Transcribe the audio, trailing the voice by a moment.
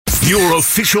Your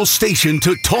official station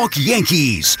to talk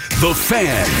Yankees. The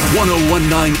Fan,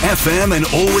 101.9 FM and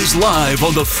always live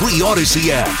on the free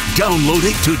Odyssey app. Download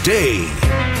it today.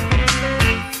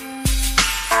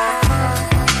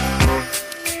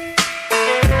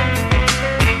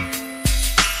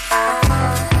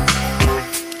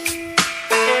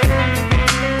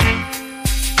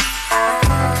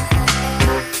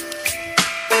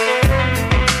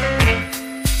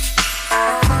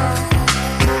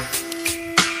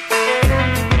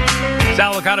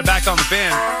 Back on the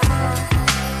Fan.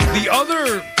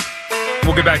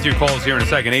 We'll get back to your calls here in a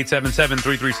second.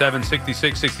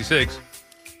 877-337-6666.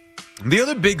 The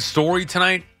other big story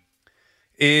tonight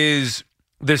is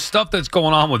this stuff that's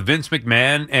going on with Vince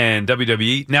McMahon and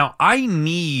WWE. Now, I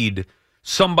need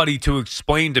somebody to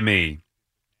explain to me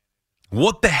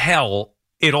what the hell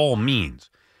it all means.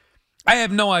 I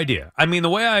have no idea. I mean, the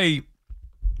way I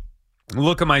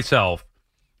look at myself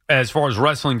as far as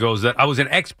wrestling goes, that I was an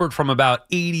expert from about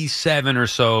 87 or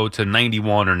so to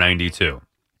 91 or 92.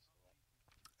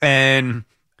 And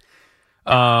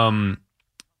I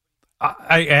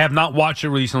have not watched it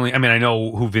recently. I mean, I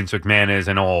know who Vince McMahon is.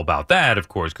 I know all about that, of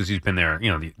course, because he's been there,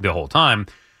 the whole time.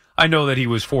 I know that he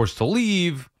was forced to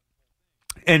leave,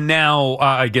 and now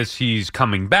I guess he's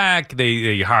coming back.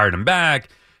 They hired him back.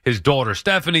 His daughter,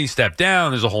 Stephanie, stepped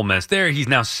down. There's a whole mess there. He's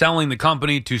now selling the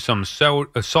company to some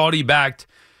Saudi-backed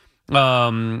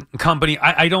company.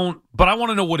 But I want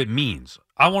to know what it means.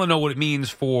 I want to know what it means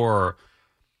for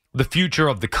the future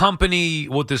of the company,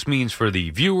 what this means for the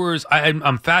viewers.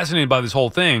 I'm fascinated by this whole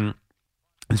thing.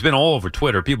 It's been all over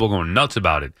Twitter. People are going nuts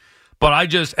about it. But I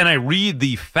read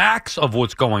the facts of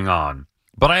what's going on,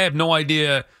 but I have no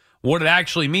idea what it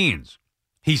actually means.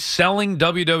 He's selling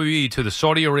WWE to the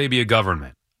Saudi Arabia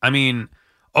government. I mean,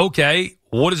 okay,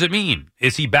 what does it mean?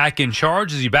 Is he back in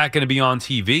charge? Is he back going to be on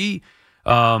TV?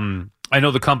 I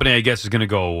know the company, I guess, is going to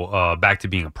go back to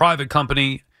being a private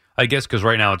company, I guess, because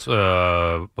right now it's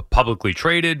publicly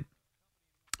traded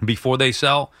before they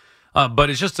sell. But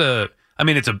it's just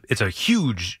it's a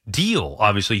huge deal,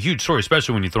 obviously, huge story,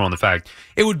 especially when you throw in the fact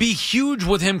it would be huge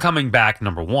with him coming back,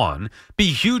 number one,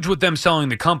 be huge with them selling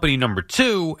the company, number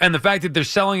two, and the fact that they're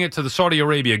selling it to the Saudi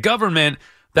Arabia government,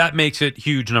 that makes it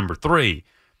huge, number three.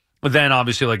 But then,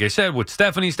 obviously, like I said, with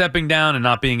Stephanie stepping down and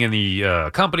not being in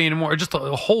the company anymore, just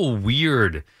a whole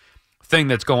weird thing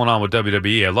that's going on with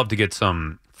WWE. I'd love to get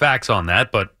some facts on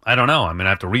that, but I don't know. I mean, I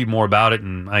have to read more about it,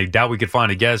 and I doubt we could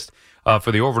find a guest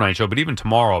for the overnight show. But even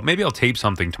tomorrow, maybe I'll tape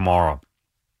something tomorrow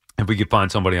if we could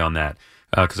find somebody on that,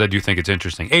 because I do think it's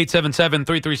interesting.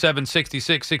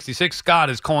 877-337-6666. Scott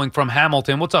is calling from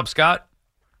Hamilton. What's up, Scott?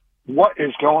 What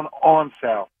is going on,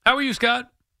 Sal? How are you,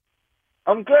 Scott?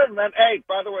 I'm good, man. Hey,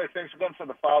 by the way, thanks again for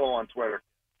the follow on Twitter.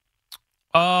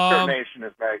 Shirt Nation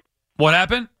is Meg. What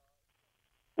happened?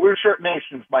 We're Shirt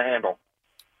Nation's my handle.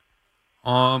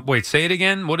 Wait, say it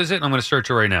again. What is it? I'm going to search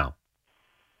it right now.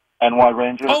 NY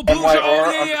Rangers. Oh, Blue Shirt.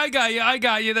 Oh, yeah, I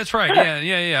got you. That's right.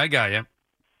 Yeah, I got you.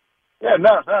 Yeah,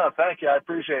 no, thank you. I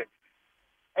appreciate it.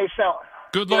 Hey, Sal.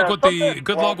 Good luck with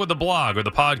the blog or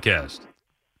the podcast.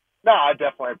 No, I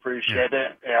definitely appreciate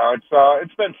it.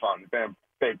 It's been fun. Been a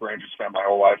big Rangers fan my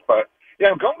whole life, but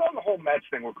going on the whole Mets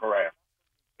thing with Correa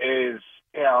is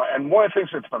and one of the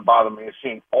things that's been bothering me is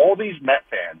seeing all these Met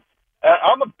fans.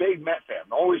 I'm a big Met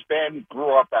fan. Always been,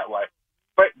 grew up that way,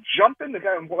 but jumping the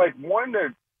gun like wanting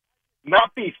to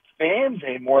not be fans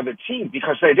anymore of the team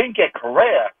because they didn't get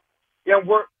Correa.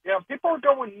 People are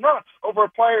going nuts over a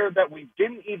player that we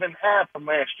didn't even have from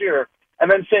last year,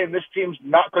 and then saying this team's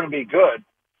not going to be good.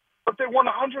 But they won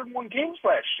 101 games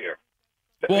last year.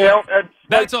 Well,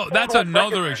 that's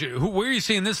another issue. Where are you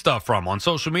seeing this stuff from? On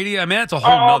social media? I mean, that's a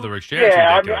whole other issue.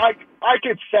 Yeah, I mean, I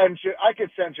could send you a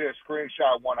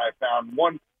screenshot of one I found.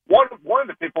 One of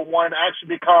the people wanted to actually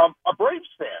become a Braves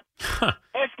fan,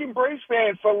 asking Braves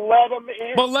fans to let them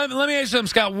in. Well, let me ask you something,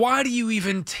 Scott. Why do you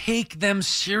even take them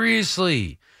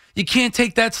seriously? You can't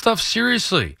take that stuff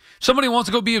seriously. Somebody wants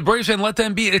to go be a Braves fan, let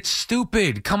them be. It's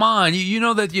stupid. Come on. You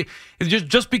know that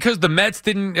just because the Mets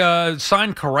didn't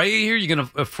sign Correa here, you're going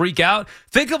to freak out?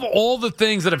 Think of all the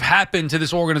things that have happened to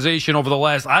this organization over the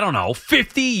last,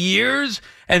 50 years,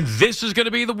 and this is going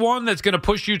to be the one that's going to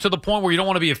push you to the point where you don't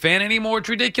want to be a fan anymore? It's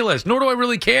ridiculous. Nor do I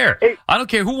really care. I don't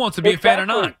care who wants to be a fan or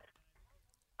not.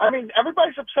 I mean,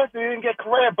 everybody's upset they didn't get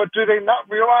Correa, but do they not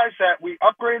realize that we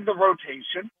upgraded the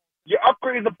rotation? You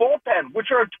upgrade the bullpen,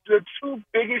 which are the two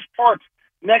biggest parts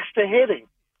next to hitting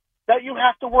that you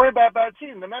have to worry about a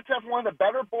team. The Mets have one of the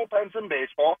better bullpens in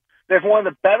baseball. They have one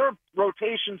of the better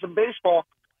rotations in baseball,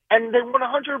 and they won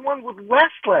 101 with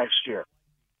less last year.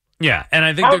 Yeah, and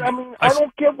I think I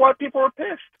don't get why people are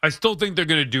pissed. I still think they're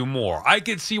going to do more. I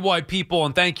could see why people,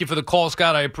 and thank you for the call,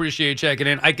 Scott. I appreciate checking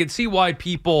in. I could see why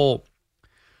people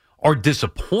are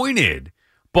disappointed,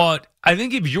 but I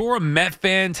think if you're a Met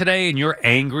fan today and you're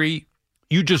angry,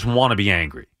 you just want to be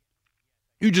angry.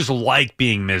 You just like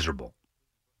being miserable.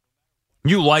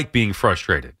 You like being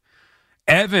frustrated.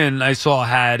 Evan, I saw,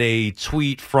 had a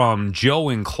tweet from Joe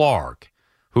and Clark,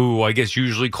 who I guess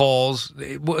usually calls.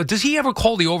 Does he ever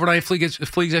call the overnight fleas? I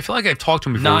feel like I've talked to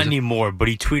him before. Not anymore, but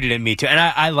he tweeted at me too. And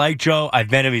I like Joe. I've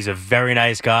met him. He's a very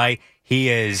nice guy. He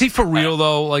is. Is he for real,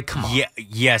 though? Like, come on. Yeah,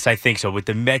 yes, I think so. With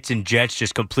the Mets and Jets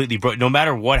just completely broke. No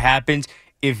matter what happens,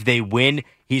 if they win,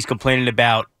 he's complaining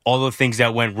about all the things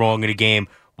that went wrong in a game,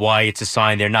 why it's a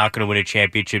sign they're not going to win a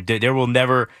championship.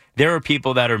 There are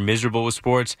people that are miserable with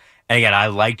sports. And again, I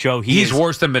like Joe. He's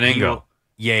worse than Beningo.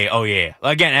 Yeah, oh yeah.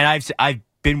 Again, and I've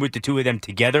been with the two of them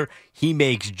together. He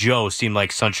makes Joe seem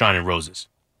like sunshine and roses.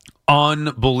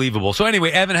 Unbelievable. So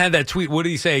anyway, Evan had that tweet. What did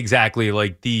he say exactly?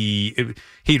 Like he'd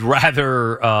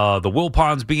rather the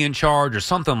Wilpons be in charge or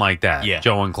something like that. Yeah,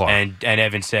 Joe and Clark. And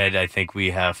Evan said, I think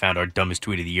we have found our dumbest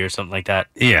tweet of the year, something like that.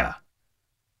 Yeah.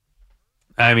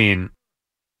 I mean,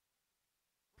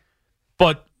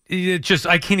 but it just,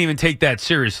 I can't even take that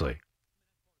seriously.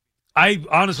 I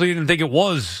honestly didn't think it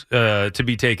was to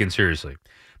be taken seriously.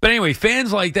 But anyway,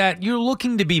 fans like that, you're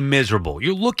looking to be miserable.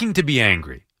 You're looking to be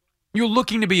angry. You're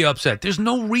looking to be upset. There's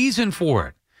no reason for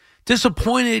it.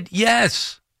 Disappointed,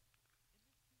 yes.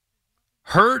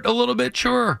 Hurt a little bit,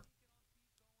 sure.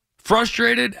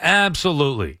 Frustrated,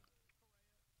 absolutely.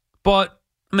 But,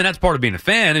 I mean, that's part of being a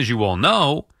fan, as you all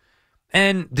know.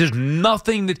 And there's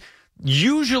nothing that...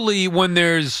 Usually when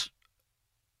there's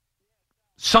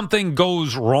something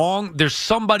goes wrong, there's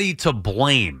somebody to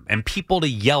blame and people to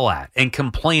yell at and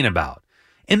complain about.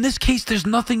 In this case, there's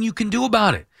nothing you can do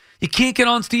about it. You can't get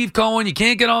on Steve Cohen. You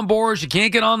can't get on Boris. You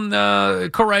can't get on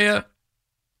Correa.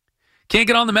 Can't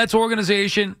get on the Mets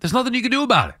organization. There's nothing you can do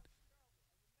about it.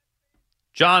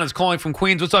 John is calling from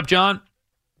Queens. What's up, John?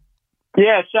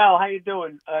 Yeah, Sal, how you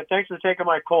doing? Thanks for taking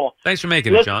my call. Thanks for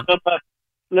making it, John.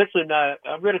 Listen,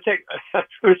 I'm going to take. I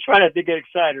was trying not to get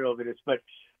excited over this, but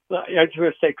I just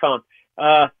want to stay calm.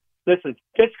 Listen,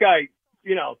 this guy,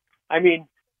 I mean,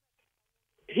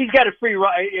 he's got a free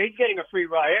ride. He's getting a free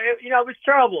ride. It was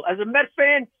terrible. As a Met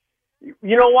fan,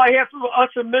 you know why half of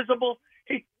us are miserable?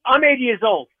 I'm 80 years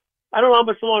old. I don't know how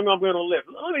much longer I'm going to live.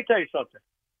 Let me tell you something.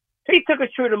 He took us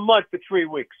through the mud for 3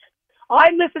 weeks.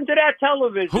 I listened to that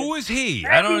television. Who is he?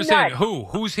 I don't understand.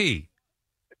 Who's he?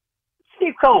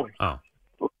 Steve Cohen. Oh.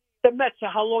 The Mets,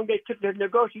 how long they took to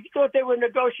negotiate. You thought they were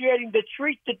negotiating the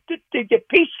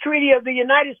peace treaty of the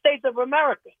United States of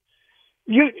America.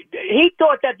 He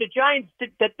thought that the Giants,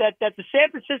 that the San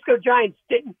Francisco Giants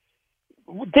didn't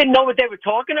know what they were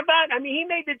talking about. I mean, he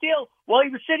made the deal while he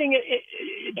was sitting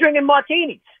drinking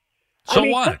martinis. So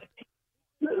what?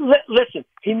 Listen,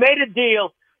 he made a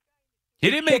deal. He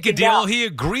didn't make a deal. He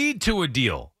agreed to a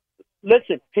deal.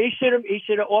 Listen, he should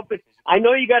have offered. I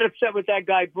know you got upset with that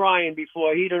guy Brian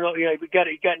before. He don't know. He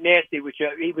got nasty, which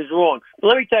he was wrong. But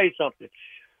let me tell you something.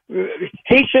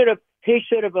 He should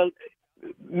have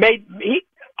made.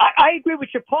 I agree with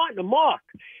your partner, Mark.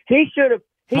 He should have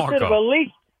at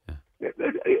least.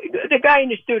 The guy in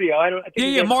the studio. I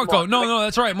think Marco. No,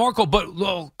 that's right, Marco. But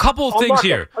a couple of things Marco.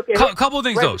 here. Okay, couple of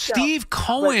things though. Steve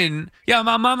Cohen. Yeah,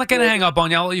 I'm not going to hang up on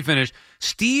you. I'll let you finish.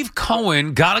 Steve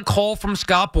Cohen got a call from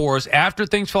Scott Boras after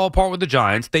things fell apart with the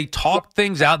Giants. They talked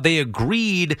things out. They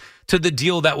agreed to the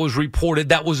deal that was reported.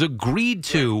 That was agreed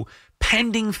to.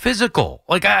 Pending physical.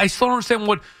 Like, I still don't understand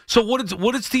what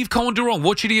did Steve Cohen do wrong?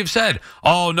 What should he have said?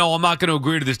 Oh, no, I'm not going to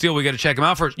agree to this deal. We got to check him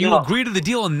out first. You agree to the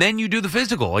deal and then you do the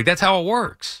physical. Like, that's how it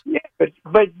works. Yeah, but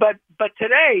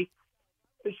today,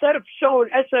 instead of showing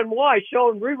SNY,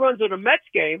 showing reruns of the Mets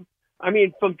game, I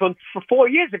mean, from 4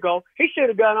 years ago, he should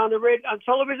have gone on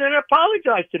television and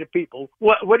apologized to the people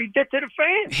what he did to the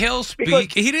fans. He'll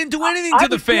speak. He didn't do anything to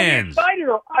the fans. I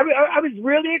was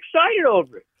really excited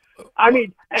over it. I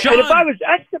mean, John, and if I was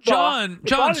Escobar...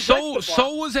 John,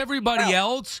 so was everybody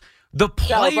else. The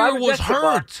player was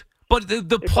hurt. But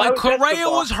the Correa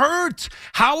was hurt.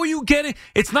 How are you getting...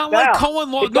 It's not like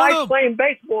Cohen... The guy's playing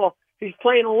baseball. He's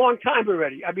playing a long time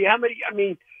already. I mean, how many... I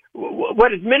mean,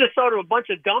 what is Minnesota, a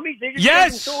bunch of dummies? They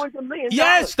just $200 million.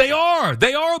 Yes, they are.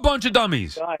 They are a bunch of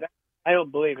dummies. God, I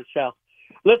don't believe it, Sal.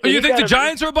 Listen, you think the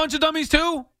Giants are a bunch of dummies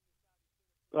too?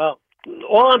 Well...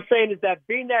 All I'm saying is that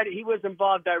being that he was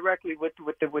involved directly with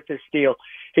this deal,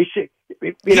 he should.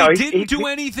 He didn't do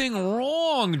anything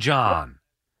wrong, John.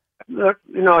 Look,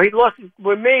 he lost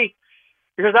with me.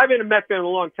 because I've been a Met fan a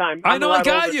long time. I know, I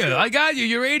got you.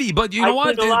 You're 80, but you know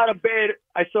what? I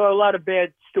saw a lot of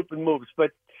bad, stupid moves.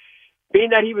 But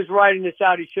being that he was riding this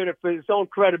out, he should have, for his own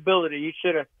credibility, he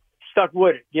should have stuck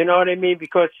with it. You know what I mean?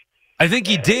 Because I think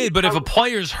he did. But if a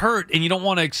player's hurt and you don't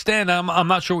want to extend, I'm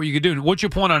not sure what you could do. What's your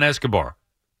point on Escobar?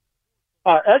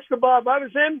 Escobar, if I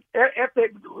was him, after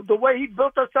the way he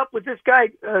built us up with this guy,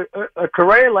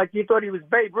 Correa, like he thought he was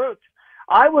Babe Ruth,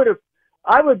 I would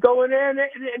go in there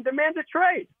and demand a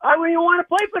trade. I wouldn't even want to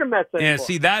play for the Mets anymore. Yeah,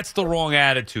 see, that's the wrong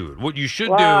attitude. What you should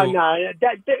do... No,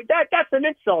 that's an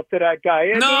insult to that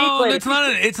guy. No, it's not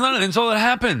an insult. It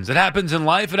happens. It happens in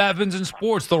life. It happens in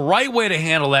sports. The right way to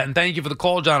handle that, and thank you for the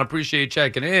call, John. Appreciate you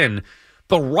checking in.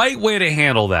 The right way to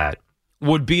handle that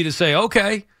would be to say,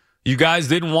 okay, you guys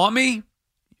didn't want me.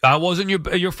 I wasn't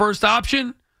your first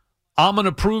option. I'm going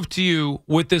to prove to you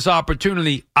with this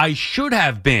opportunity I should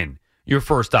have been your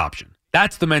first option.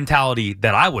 That's the mentality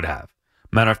that I would have.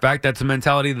 Matter of fact, that's the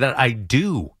mentality that I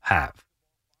do have.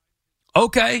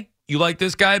 Okay, you like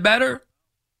this guy better?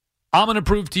 I'm going to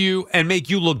prove to you and make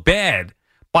you look bad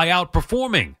by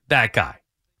outperforming that guy.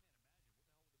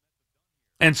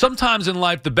 And sometimes in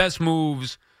life, the best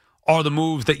moves are the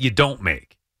moves that you don't make.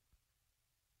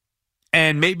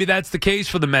 And maybe that's the case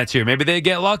for the Mets here. Maybe they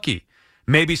get lucky.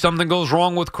 Maybe something goes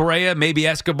wrong with Correa. Maybe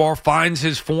Escobar finds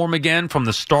his form again from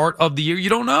the start of the year. You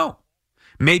don't know.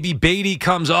 Maybe Beatty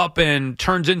comes up and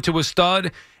turns into a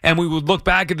stud, and we would look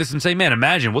back at this and say, man,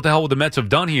 imagine what the hell would the Mets have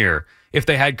done here if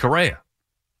they had Correa?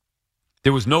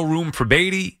 There was no room for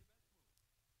Beatty.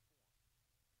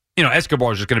 You know,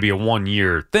 Escobar is just going to be a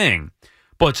one-year thing.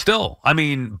 But still, I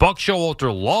mean, Buck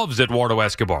Showalter loves Eduardo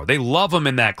Escobar. They love him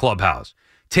in that clubhouse.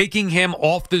 Taking him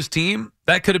off this team,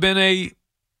 that could have been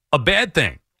a bad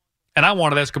thing. And I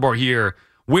wanted Escobar here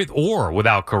with or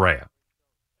without Correa.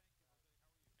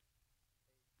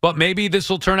 But maybe this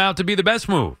will turn out to be the best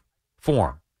move for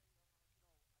him.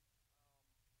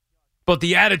 But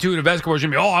the attitude of Escobar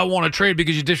should be, oh, I want to trade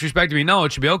because you disrespected me. No,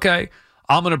 it should be, okay,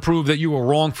 I'm going to prove that you were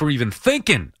wrong for even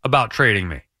thinking about trading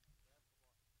me.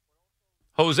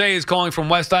 Jose is calling from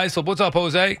West Islip. What's up,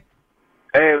 Jose?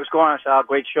 Hey, what's going on, Sal?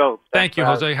 Great show. Thank you,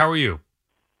 Jose. How are you?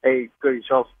 Hey, good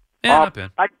yourself. Yeah, not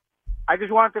bad. I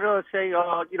just wanted to say,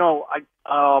 I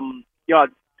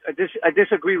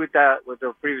disagree with that with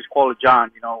the previous caller,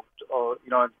 John.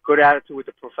 Good attitude with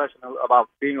the professional about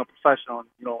being a professional.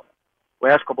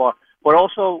 With Escobar, but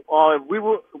also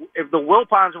if the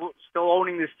Wilpons were still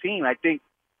owning this team, I think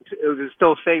it would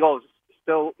still say,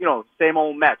 same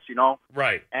old Mets.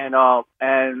 Right. And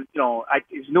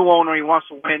his new owner, he wants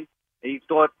to win. He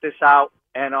thought this out.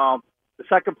 And the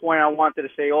second point I wanted to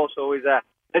say also is that,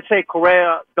 let's say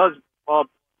Correa does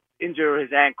injure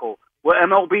his ankle. Will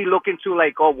MLB look into,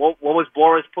 what was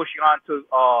Boris pushing on to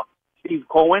Steve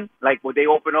Cohen? Would they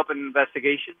open up an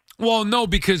investigation? Well, no,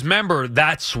 because remember,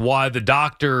 that's why the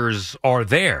doctors are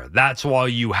there. That's why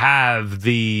you have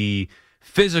the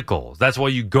physicals. That's why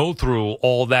you go through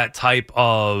all that type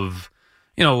of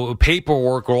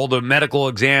paperwork or all the medical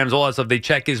exams, all that stuff. They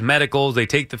check his medicals. They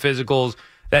take the physicals.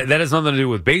 That has nothing to do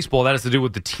with baseball. That has to do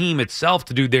with the team itself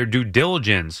to do their due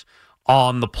diligence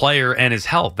on the player and his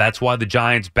health. That's why the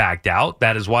Giants backed out.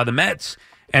 That is why the Mets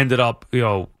ended up,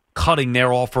 cutting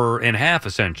their offer in half,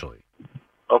 essentially.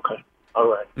 Okay. All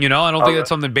right. I don't think that's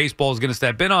something baseball is going to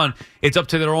step in on. It's up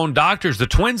to their own doctors. The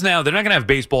Twins now, they're not going to have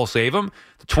baseball save them.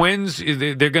 The Twins,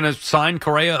 they're going to sign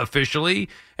Correa officially,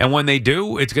 and when they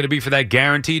do, it's going to be for that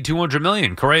guaranteed $200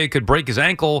 million. Correa could break his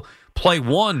ankle, play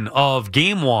one of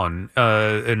game one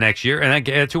next year, and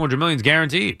that $200 million is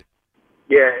guaranteed.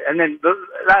 Yeah, and then the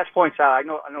last point, Sal, I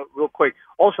know, real quick.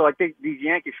 Also, I think these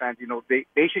Yankees fans, they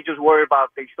should just worry about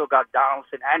they still got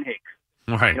Donaldson and Hicks.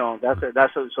 Right.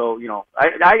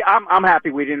 I'm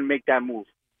happy we didn't make that move.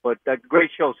 But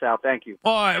great show, Sal. Thank you.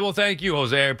 All right. Well, thank you,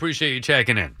 Jose. I appreciate you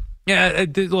checking in. Yeah,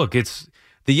 look, the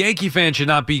Yankee fan should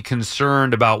not be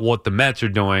concerned about what the Mets are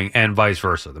doing and vice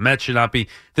versa. The Mets should not be.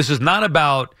 This is not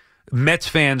about Mets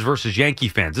fans versus Yankee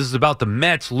fans. This is about the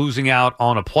Mets losing out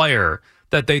on a player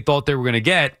that they thought they were going to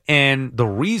get, and the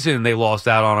reason they lost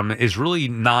out on him is really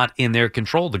not in their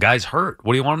control. The guy's hurt.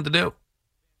 What do you want him to do?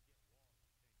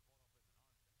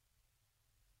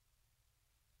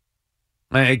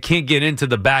 I can't get into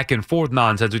the back and forth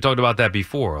nonsense. We talked about that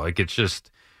before. It's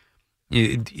just,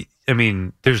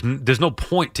 there's no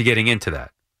point to getting into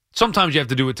that. Sometimes you have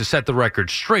to do it to set the record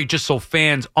straight, just so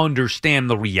fans understand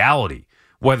the reality.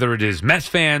 Whether it is Mets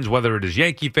fans, whether it is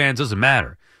Yankee fans, doesn't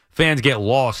matter. Fans get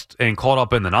lost and caught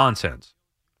up in the nonsense.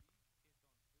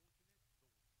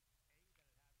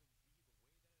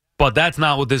 But that's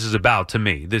not what this is about to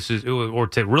me. This is, or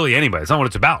to really anybody. It's not what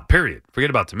it's about, period. Forget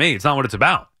about to me. It's not what it's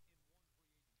about.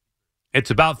 It's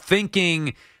about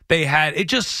thinking it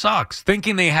just sucks,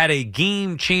 thinking they had a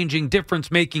game-changing,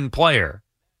 difference-making player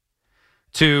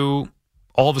to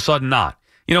all of a sudden not.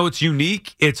 It's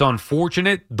unique. It's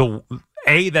unfortunate, that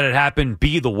it happened,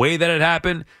 B, the way that it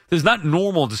happened. It's not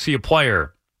normal to see a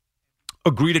player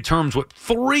agree to terms with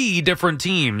 3 different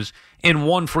teams in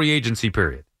one free agency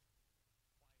period.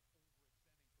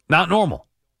 Not normal.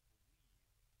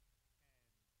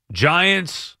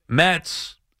 Giants,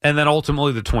 Mets, and then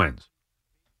ultimately the Twins.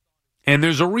 And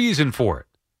there's a reason for it.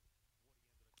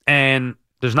 And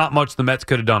there's not much the Mets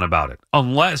could have done about it,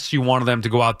 unless you wanted them to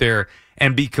go out there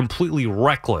and be completely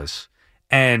reckless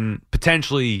and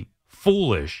potentially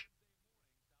foolish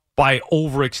by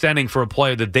overextending for a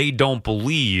player that they don't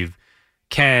believe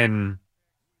can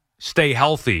stay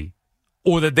healthy,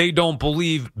 or that they don't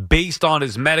believe, based on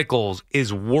his medicals,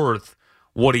 is worth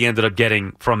what he ended up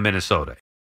getting from Minnesota.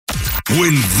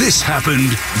 When this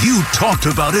happened, you talked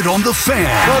about it on The Fan.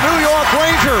 The New York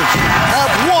Rangers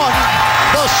have won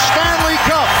the Stanley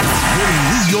Cup. When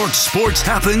New York sports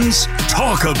happens,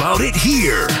 talk about it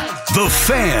here. The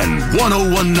Fan,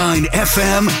 101.9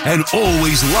 FM, and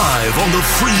always live on the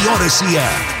free Odyssey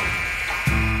app.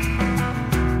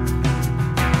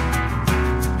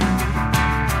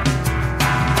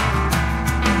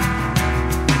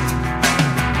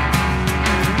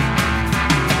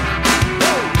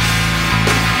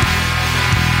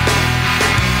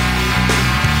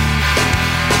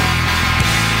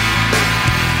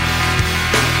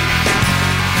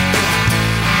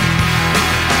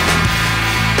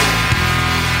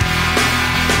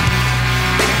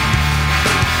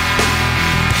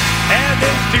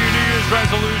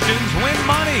 Resolutions, win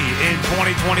money in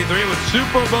 2023 with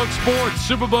Superbook Sports.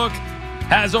 Superbook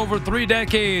has over 3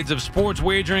 decades of sports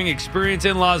wagering experience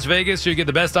in Las Vegas, so you get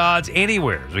the best odds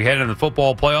anywhere as we head into the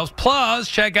football playoffs. Plus,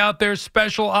 check out their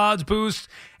special odds boosts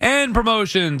and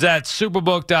promotions at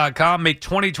Superbook.com. Make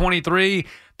 2023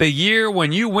 the year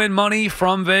when you win money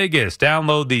from Vegas.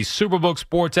 Download the Superbook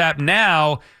Sports app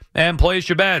now and place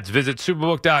your bets. Visit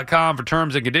Superbook.com for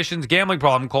terms and conditions. Gambling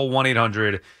problem, call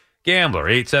 1-800-GAMBLER.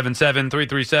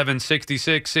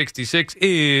 877-337-6666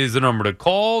 is the number to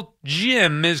call.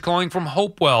 Jim is calling from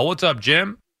Hopewell. What's up,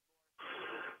 Jim?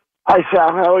 Hi,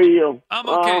 Sal. How are you? I'm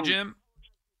okay, Jim.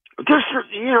 Just,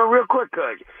 real quick,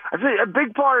 I think a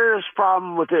big part of this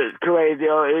problem with the Correa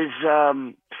deal is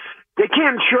they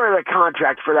can't insure their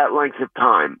contract for that length of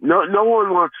time. No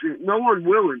one will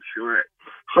insure it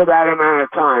for that amount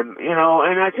of time,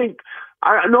 and I think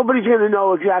nobody's going to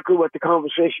know exactly what the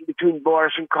conversation between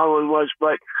Boras and Cohen was,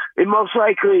 but it most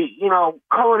likely,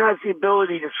 Cohen has the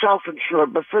ability to self-insure,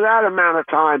 but for that amount of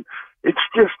time, it's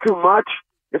just too much.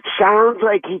 It sounds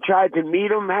like he tried to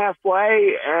meet him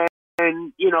halfway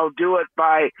and do it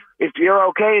by, if you're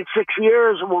okay in 6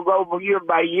 years, and we'll go year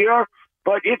by year,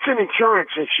 but it's an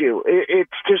insurance issue.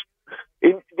 It's just, the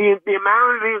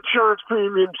amount of the insurance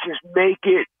premiums just make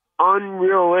it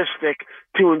unrealistic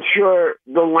to ensure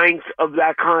the length of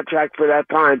that contract for that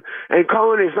time. And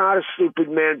Cohen is not a stupid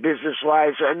man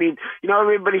business-wise. I mean,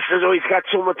 everybody says, oh, he's got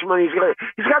so much money.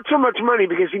 He's got so much money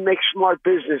because he makes smart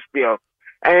business deals.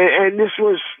 And this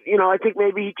was, I think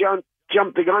maybe he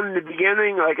jumped the gun in the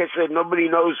beginning. Like I said, nobody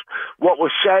knows what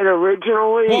was said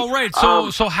originally. Well, right.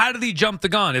 So how did he jump the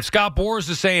gun? If Scott Boras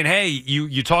is saying, hey,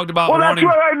 you talked about wanting... That's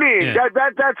what I mean. Yeah.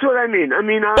 That's what I mean. I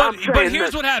mean, but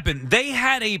here's what happened. They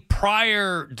had a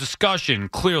prior discussion,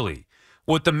 clearly,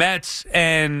 with the Mets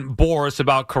and Boras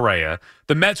about Correa.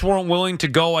 The Mets weren't willing to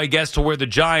go, I guess, to where the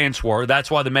Giants were. That's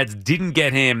why the Mets didn't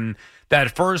get him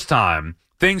that first time.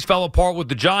 Things fell apart with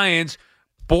the Giants.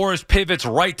 Boras pivots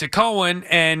right to Cohen,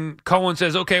 and Cohen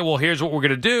says, okay, well, here's what we're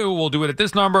going to do. We'll do it at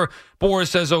this number. Boras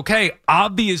says, okay.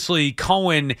 Obviously,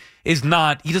 Cohen he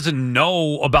doesn't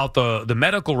know about the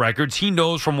medical records. He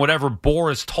knows from whatever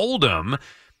Boras told him.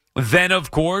 Then,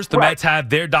 of course, the Mets had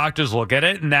their doctors look at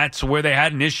it, and that's where they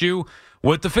had an issue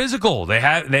with the physical.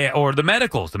 Or the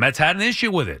medicals. The Mets had an issue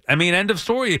with it. I mean, end of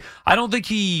story. I don't think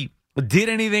he did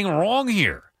anything wrong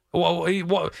here. Well,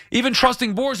 even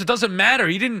trusting Boras, it doesn't matter.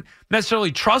 He didn't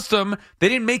necessarily trust him. They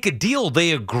didn't make a deal.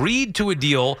 They agreed to a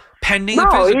deal pending a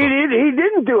physical. He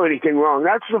didn't do anything wrong.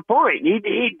 That's the point. He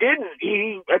didn't.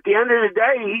 At the end of the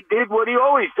day, he did what he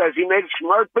always does. He makes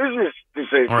smart business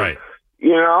decisions. Right.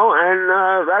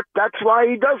 And that's why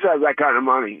he does have that kind of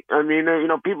money. I mean,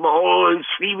 people,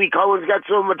 Stevie Cohen's got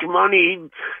so much money.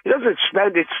 He doesn't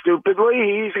spend it stupidly.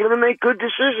 He's going to make good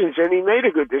decisions, and he made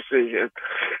a good decision.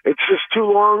 It's just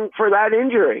too long for that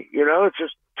injury. It's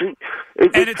just it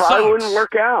probably wouldn't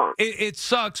work out. It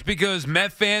sucks because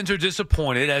Met fans are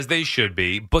disappointed, as they should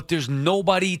be, but there's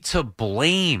nobody to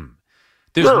blame.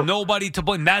 There's nobody to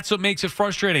blame. That's what makes it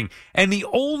frustrating. And the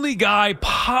only guy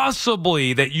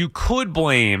possibly that you could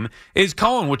blame is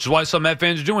Cohen, which is why some Met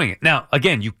fans are doing it. Now,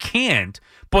 again, you can't,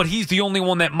 but he's the only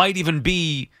one that might even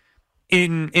be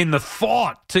in the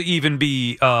thought to even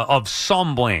be of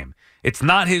some blame. It's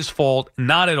not his fault,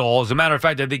 not at all. As a matter of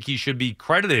fact, I think he should be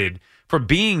credited for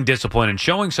being disciplined and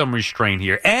showing some restraint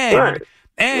here,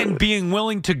 and being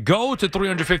willing to go to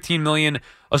 $315 million,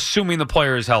 assuming the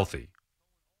player is healthy.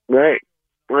 Right.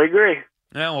 I agree.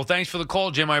 Yeah, well, thanks for the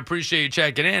call, Jim. I appreciate you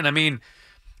checking in. I mean,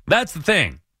 that's the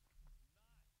thing.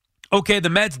 Okay, the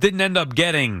Mets didn't end up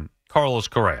getting Carlos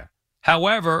Correa.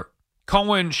 However,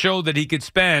 Cohen showed that he could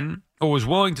spend, or was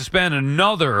willing to spend,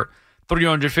 another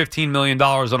 $315 million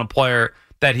on a player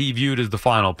that he viewed as the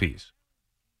final piece.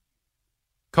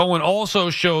 Cohen also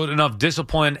showed enough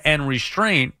discipline and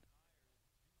restraint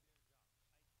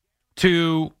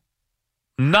to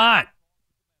not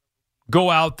go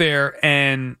out there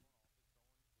and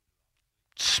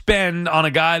spend on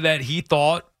a guy that he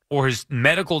thought, or his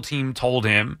medical team told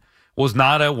him, was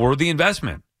not a worthy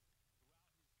investment.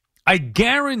 I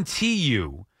guarantee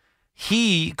you,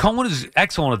 Cohen is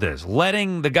excellent at this,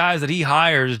 letting the guys that he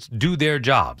hires do their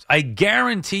jobs. I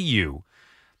guarantee you,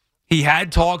 he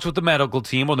had talks with the medical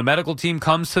team, or the medical team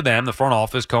comes to them, the front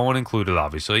office, Cohen included,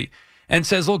 obviously, and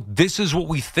says, look, this is what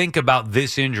we think about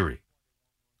this injury.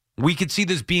 We could see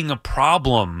this being a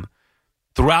problem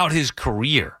throughout his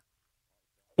career,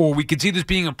 or we could see this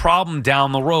being a problem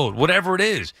down the road, whatever it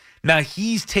is. Now,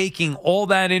 he's taking all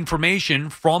that information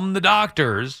from the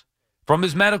doctors, from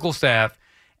his medical staff,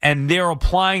 and they're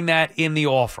applying that in the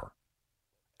offer.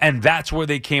 And that's where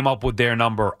they came up with their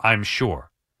number, I'm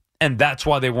sure. And that's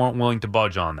why they weren't willing to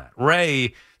budge on that. Ray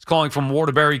is calling from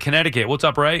Waterbury, Connecticut. What's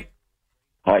up, Ray?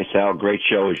 Hi, Sal. Great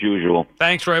show as usual.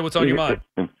 Thanks, Ray. What's on your mind?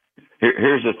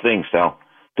 Here's the thing, Sal.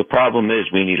 The problem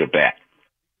is we need a bat.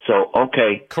 So,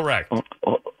 okay. Correct.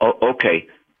 Okay.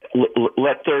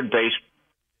 Let third base,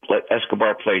 let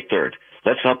Escobar play third.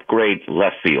 Let's upgrade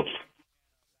left field.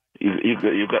 You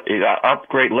got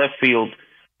upgrade left field.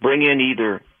 Bring in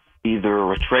either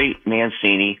Trey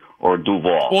Mancini or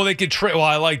Duvall. Well, they could trade. Well,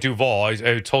 I like Duvall.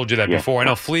 I told you that before. I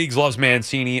know Fleegs loves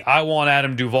Mancini. I want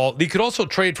Adam Duvall. They could also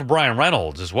trade for Brian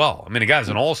Reynolds as well. I mean, the guy's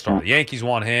an all-star. The Yankees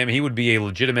want him. He would be a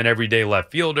legitimate everyday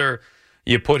left fielder.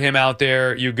 You put him out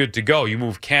there, you're good to go. You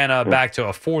move Canna back to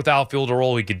a fourth outfielder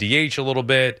role. He could DH a little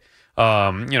bit.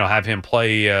 Have him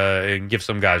play and give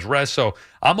some guys rest. So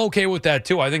I'm okay with that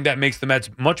too. I think that makes the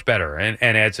Mets much better and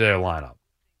adds to their lineup.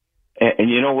 And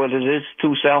you know what it is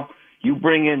too, Sal? You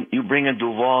bring in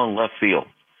Duvall in left field.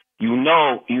 You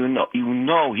know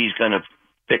he's going to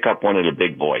pick up one of the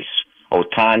big boys,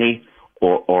 Ohtani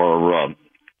or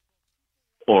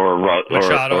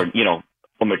Machado.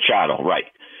 or Machado, right?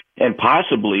 And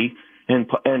possibly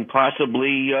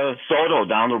Soto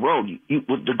down the road.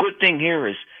 The good thing here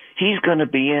is he's going to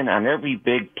be in on every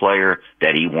big player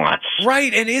that he wants.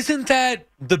 Right, and isn't that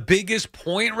the biggest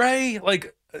point, Ray?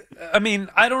 Like, I mean,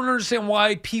 I don't understand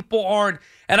why people aren't,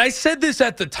 and I said this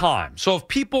at the time, so if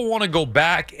people want to go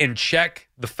back and check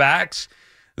the facts,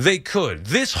 they could.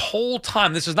 This whole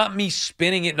time, this is not me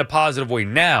spinning it in a positive way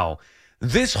now,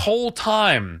 this whole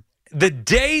time, the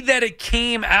day that it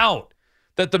came out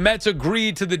that the Mets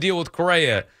agreed to the deal with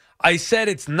Correa, I said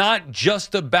it's not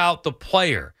just about the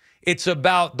player. It's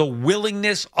about the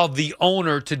willingness of the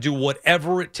owner to do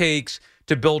whatever it takes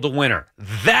to build a winner.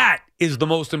 That is the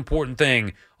most important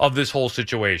thing of this whole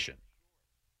situation.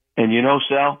 And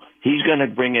Sal, he's going to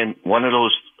bring in one of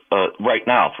those right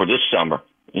now for this summer.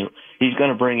 He's going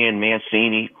to bring in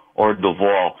Mancini or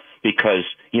Duvall because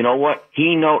you know what?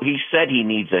 He said he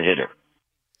needs a hitter.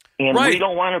 And right. We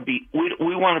don't want to be.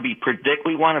 We want to be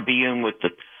We want to be in with the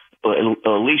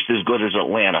at least as good as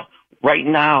Atlanta. Right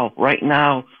now,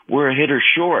 we're a hitter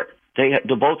short.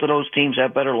 Both of those teams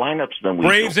have better lineups than we do.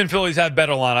 Braves and Phillies have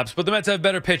better lineups, but the Mets have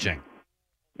better pitching.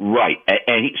 Right,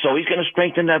 and so he's going to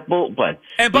strengthen that bullpen.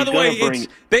 And by the way,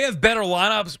 they have better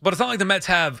lineups, but it's not like the Mets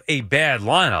have a bad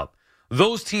lineup.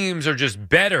 Those teams are just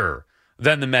better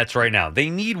than the Mets right now.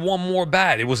 They need one more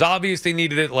bat. It was obvious they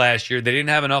needed it last year. They didn't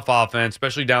have enough offense,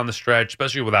 especially down the stretch,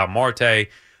 especially without Marte.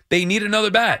 They need another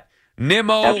bat.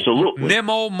 Nimmo,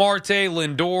 Marte,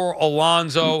 Lindor,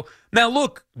 Alonso. Now,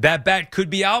 look, that bat could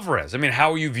be Alvarez. I mean,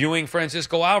 how are you viewing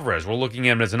Francisco Alvarez? We're looking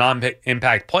at him as a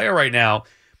non-impact player right now.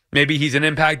 Maybe he's an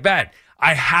impact bat.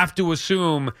 I have to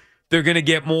assume they're going to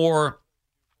get more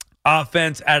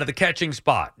offense out of the catching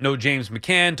spot. No James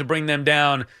McCann to bring them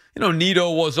down.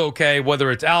 Nito was okay,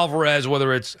 whether it's Alvarez,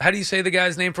 whether it's, how do you say the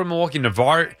guy's name from Milwaukee?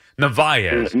 Narvaez.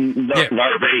 Narvaez.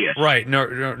 Right,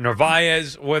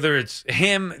 Narvaez, whether it's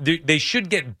him, they should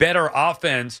get better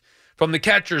offense from the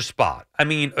catcher's spot. I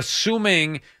mean,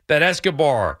 assuming that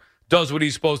Escobar does what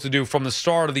he's supposed to do from the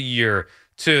start of the year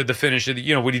to the finish of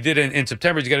the, what he did in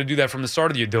September, he's got to do that from the start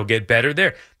of the year. They'll get better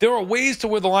there. There are ways to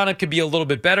where the lineup could be a little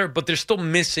bit better, but they're still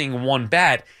missing one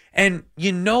bat. And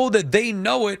you know that they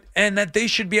know it and that they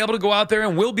should be able to go out there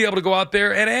and will be able to go out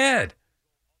there and add.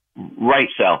 Right,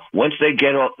 Sal. Once they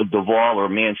get off Duvall or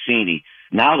Mancini,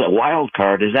 now the wild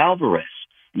card is Alvarez.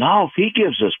 Now, if he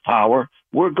gives us power,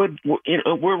 we're good.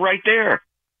 We're right there.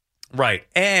 Right.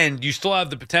 And you still have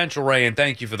the potential, Ray, and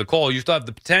thank you for the call. You still have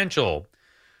the potential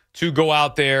to go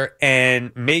out there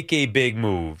and make a big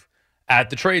move at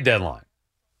the trade deadline.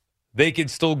 They could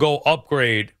still go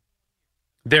upgrade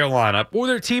their lineup or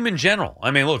their team in general.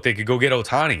 I mean, look, they could go get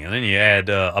Ohtani, and then you add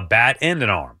a bat and an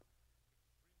arm.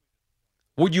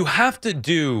 What you have to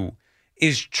do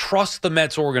is trust the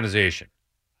Mets organization.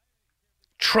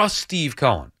 Trust Steve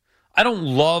Cohen. I don't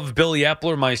love Billy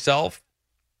Epler myself,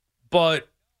 but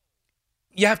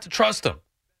you have to trust him.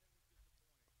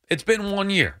 It's been 1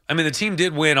 year. I mean, the team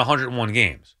did win 101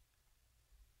 games.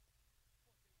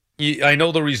 I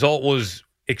know the result was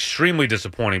extremely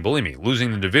disappointing. Believe me,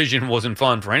 losing the division wasn't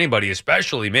fun for anybody,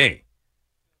 especially me.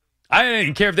 I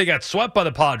didn't care if they got swept by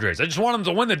the Padres. I just want them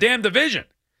to win the damn division.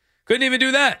 Couldn't even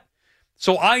do that.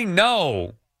 So I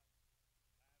know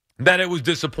that it was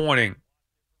disappointing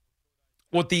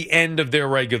with the end of their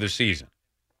regular season.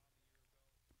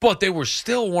 But they were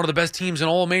still one of the best teams in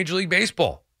all of Major League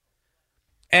Baseball.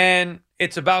 And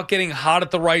it's about getting hot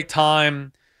at the right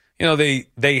time.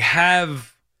 They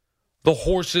have the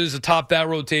horses atop that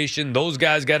rotation. Those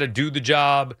guys got to do the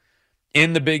job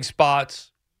in the big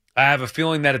spots. I have a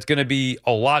feeling that it's going to be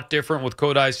a lot different with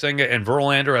Kodai Senga and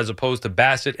Verlander as opposed to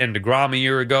Bassett and DeGrom a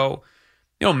year ago.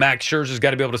 Max Scherzer's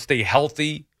got to be able to stay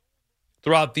healthy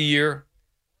throughout the year.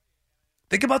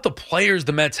 Think about the players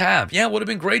the Mets have. Yeah, it would have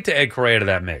been great to add Correa to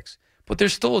that mix. But they're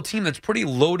still a team that's pretty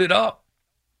loaded up.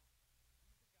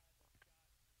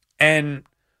 And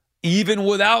even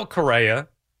without Correa,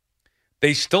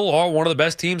 they still are one of the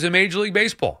best teams in Major League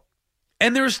Baseball.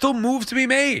 And there are still moves to be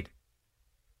made.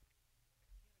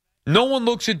 No one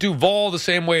looks at Duvall the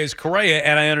same way as Correa,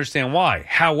 and I understand why.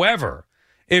 However,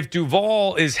 if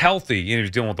Duvall is healthy, he was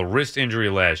dealing with a wrist injury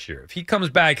last year. If he comes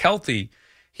back healthy,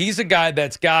 he's a guy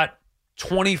that's got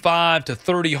 25 to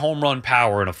 30 home run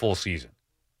power in a full season.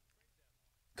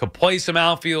 Could play some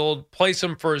outfield, play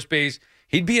some first base.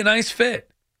 He'd be a nice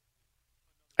fit.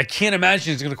 I can't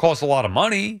imagine it's going to cost a lot of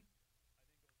money.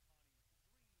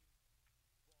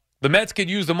 The Mets could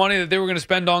use the money that they were going to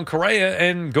spend on Correa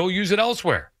and go use it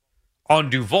elsewhere. On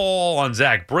Duvall, on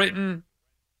Zach Britton.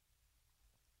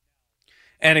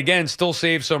 And again, still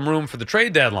save some room for the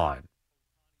trade deadline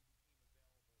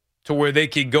to where they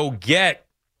could go get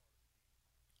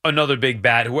another big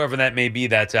bat, whoever that may be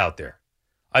that's out there.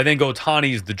 I think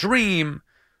Ohtani's the dream,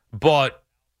 but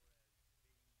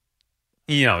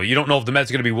you don't know if the Mets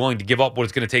are going to be willing to give up what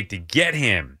it's going to take to get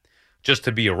him just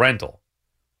to be a rental.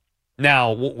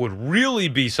 Now, what would really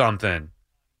be something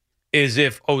is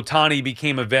if Ohtani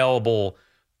became available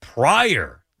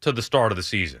prior to the start of the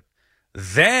season.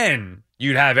 Then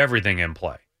you'd have everything in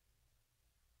play.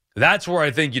 That's where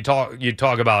I think you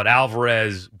talk about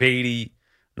Alvarez, Beatty,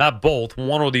 not both,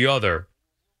 one or the other.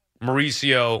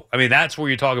 Mauricio. I mean, that's where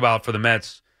you talk about for the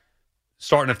Mets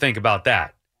starting to think about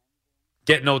that.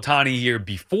 Getting Ohtani here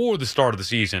before the start of the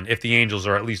season, if the Angels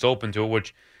are at least open to it,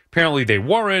 which apparently they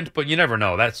weren't, but you never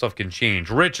know. That stuff can change.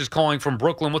 Rich is calling from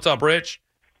Brooklyn. What's up, Rich?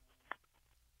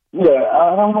 Yeah,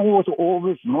 I don't know what all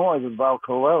this noise about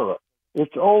Correa.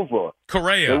 It's over.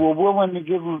 Correa. They were willing to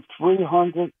give him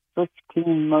 $316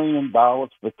 million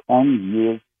for 10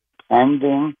 years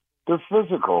pending the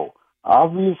physical.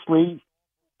 Obviously,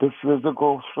 the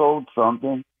physical showed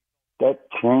something that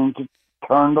turned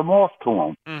them off to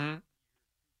him. Mm-hmm.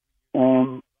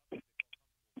 And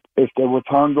if they were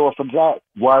turned off of that,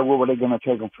 why were they going to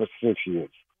take him for 6 years?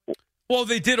 Well,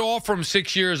 they did offer him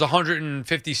 6 years,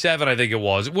 157, I think it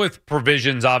was, with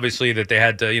provisions, obviously, that they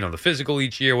had to, the physical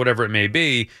each year, whatever it may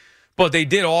be. But they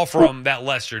did offer him that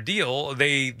lesser deal.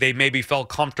 They maybe felt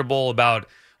comfortable about,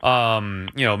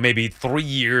 maybe 3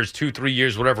 years, 2-3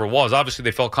 years, whatever it was. Obviously,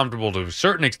 they felt comfortable to a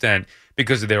certain extent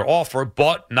because of their offer,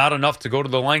 but not enough to go to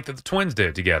the length that the Twins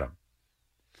did to get him.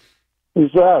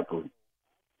 Exactly.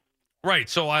 Right.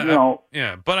 So,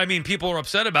 but I mean, people are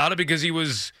upset about it because he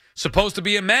was supposed to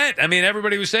be a Met. I mean,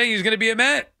 everybody was saying he's going to be a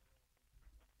Met.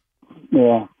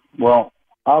 Yeah. Well,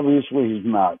 obviously he's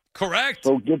not. Correct.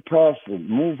 So get past it.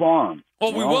 Move on.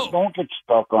 Well, we will. Don't get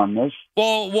stuck on this.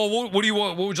 Well, what do you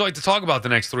want? What would you like to talk about the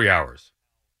next 3 hours?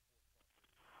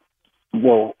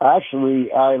 Well,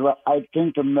 actually, I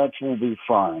think the Mets will be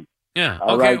fine. Yeah.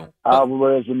 I Okay. like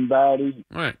Alvarez and Batty.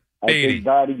 Right. I think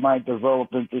Batty might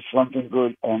develop into something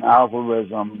good, and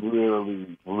Alvarez, I'm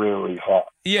really, really hot.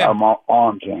 Yeah. I'm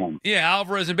on to him. Yeah,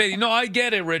 Alvarez and Beatty. No, I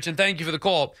get it, Rich, and thank you for the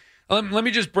call. Let me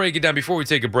just break it down. Before we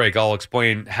take a break, I'll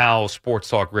explain how Sports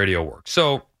Talk Radio works.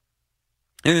 So,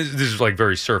 and this is like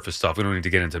very surface stuff. We don't need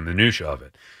to get into the minutia of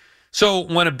it. So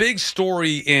when a big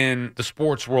story in the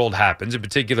sports world happens, in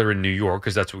particular in New York,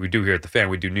 because that's what we do here at The Fan,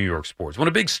 we do New York sports. When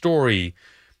a big story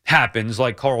happens,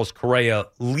 like Carlos Correa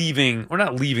leaving, or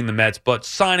not leaving the Mets, but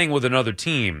signing with another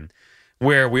team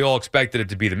where we all expected it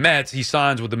to be the Mets, he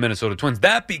signs with the Minnesota Twins.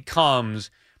 That becomes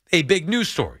a big news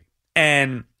story.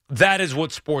 And that is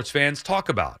what sports fans talk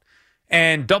about.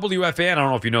 And WFAN, I don't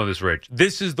know if you know this, Rich,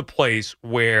 this is the place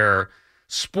where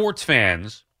sports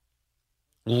fans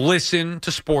listen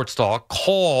to Sports Talk,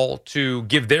 call to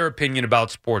give their opinion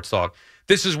about Sports Talk.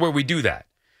 This is where we do that.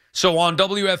 So on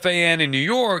WFAN in New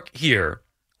York here,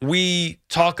 we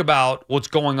talk about what's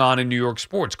going on in New York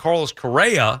sports. Carlos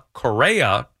Correa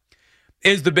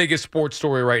is the biggest sports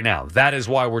story right now. That is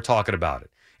why we're talking about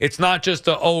it. It's not just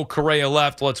Correa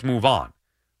left, let's move on.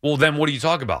 Well, then what do you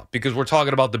talk about? Because we're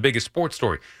talking about the biggest sports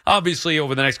story. Obviously,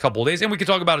 over the next couple of days, and we can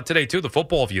talk about it today, too, the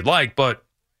football if you'd like, but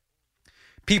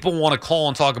people want to call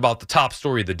and talk about the top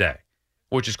story of the day,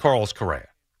 which is Carlos Correa.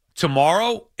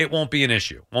 Tomorrow, it won't be an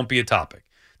issue, won't be a topic.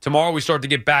 Tomorrow, we start to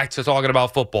get back to talking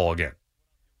about football again.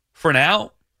 For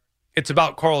now, it's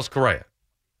about Carlos Correa.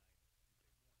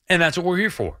 And that's what we're here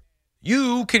for.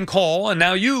 You can call, and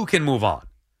now you can move on.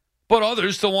 But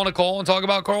others still want to call and talk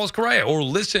about Carlos Correa or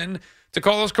listen to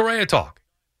Carlos Correa talk.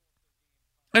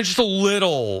 And just a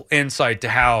little insight to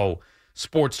how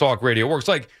Sports Talk Radio works.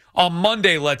 Like on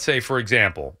Monday, let's say, for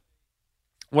example,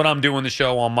 when I'm doing the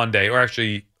show on Monday, or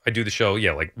actually I do the show,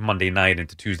 like Monday night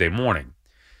into Tuesday morning.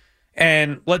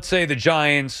 And let's say the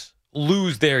Giants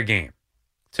lose their game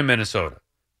to Minnesota.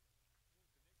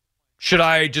 Should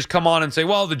I just come on and say,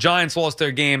 well, the Giants lost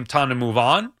their game, time to move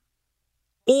on?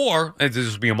 Or, and this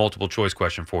will be a multiple choice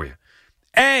question for you.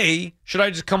 A, should I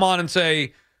just come on and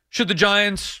say, should the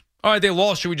Giants, all right, they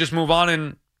lost, should we just move on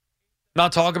and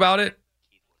not talk about it?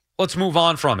 Let's move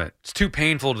on from it. It's too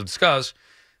painful to discuss.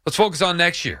 Let's focus on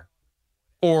next year.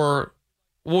 Or,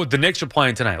 well, the Knicks are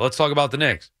playing tonight. Let's talk about the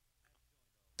Knicks.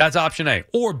 That's option A.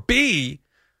 Or B,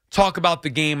 talk about the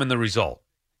game and the result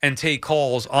and take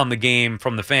calls on the game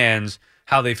from the fans,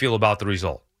 how they feel about the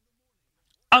result.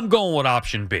 I'm going with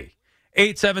option B.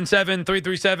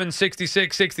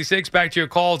 877-337-6666. Back to your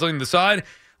calls on the side.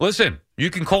 Listen, you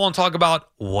can call and talk about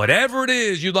whatever it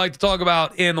is you'd like to talk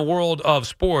about in the world of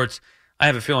sports. I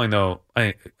have a feeling, though,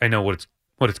 I know what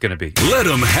it's going to be. Let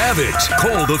them have it.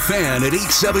 Call the Fan at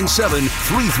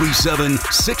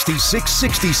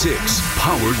 877-337-6666.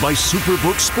 Powered by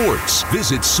Superbook Sports.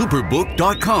 Visit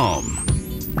superbook.com.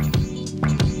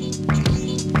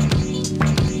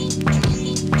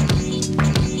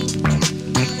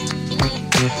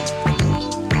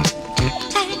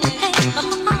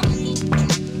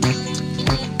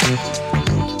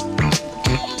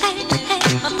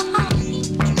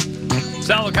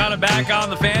 Salicata back on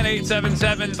the Fan.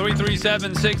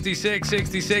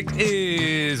 877-337-6666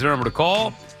 is the number to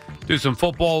call. Do some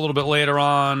football a little bit later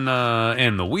on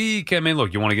in the week. I mean,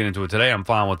 look, you want to get into it today, I'm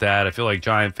fine with that. I feel like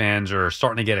Giant fans are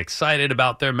starting to get excited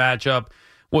about their matchup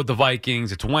with the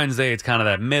Vikings. It's Wednesday. It's kind of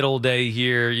that middle day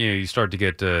here. You start to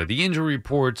get the injury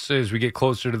reports as we get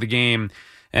closer to the game.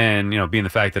 And, being the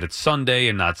fact that it's Sunday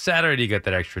and not Saturday, you get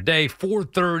that extra day.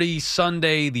 4:30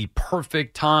 Sunday, the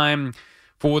perfect time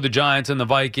for the Giants and the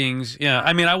Vikings. Yeah,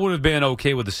 I mean, I would have been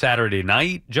okay with the Saturday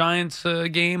night Giants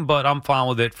game, but I'm fine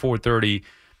with it. 4:30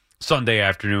 Sunday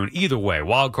afternoon. Either way,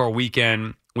 Wild Card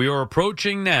Weekend. We are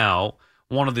approaching now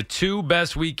one of the two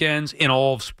best weekends in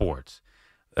all of sports.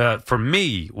 For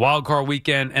me, Wild Card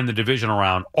Weekend and the divisional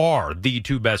round are the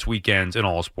two best weekends in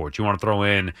all sports. You want to throw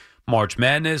in March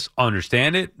Madness,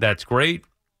 understand it. That's great.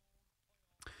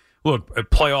 Look,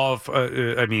 playoff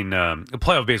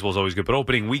baseball is always good, but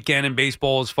opening weekend in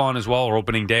baseball is fun as well, or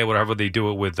opening day, whatever they do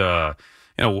it with,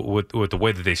 with the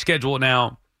way that they schedule it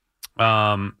now.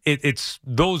 It's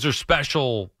those are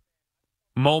special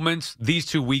moments. These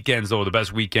two weekends, though, are the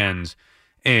best weekends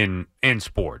in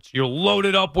sports. You're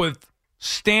loaded up with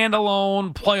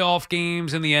standalone playoff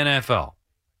games in the NFL.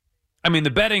 I mean,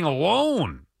 the betting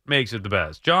alone makes it the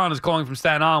best. John is calling from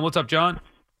Staten Island. What's up, John?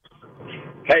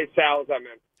 Hey, Sal, what's up,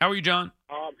 man? How are you, John?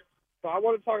 So I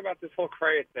want to talk about this whole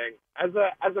Correa thing. As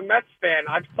a Mets fan,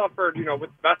 I've suffered, with the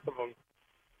best of them,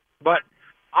 but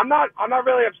I'm not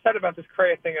really upset about this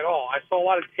Correa thing at all. I saw a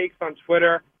lot of takes on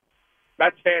Twitter,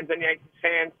 Mets fans and Yankees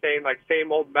fans saying like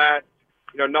same old Mets,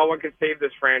 no one can save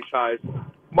this franchise.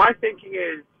 My thinking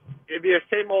is it'd be the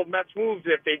same old Mets moves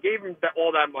if they gave him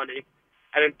all that money,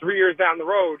 and then 3 years down the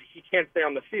road, he can't stay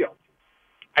on the field.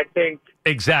 I think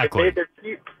exactly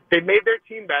they made their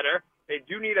team better. They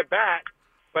do need a bat,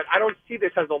 but I don't see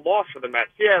this as a loss for the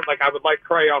Mets. Yeah, like I would like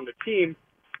Correa on the team,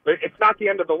 but it's not the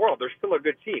end of the world. They're still a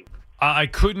good team. I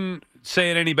couldn't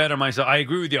say it any better myself. I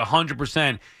agree with you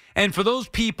 100%. And for those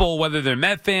people, whether they're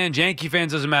Met fans, Yankee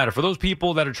fans, doesn't matter. For those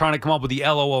people that are trying to come up with the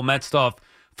LOL Met stuff,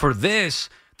 for this,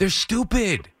 they're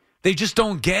stupid. They just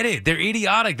don't get it. They're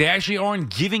idiotic. They actually aren't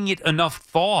giving it enough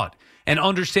thought and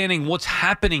understanding what's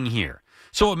happening here.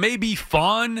 So it may be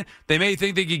fun. They may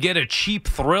think they could get a cheap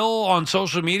thrill on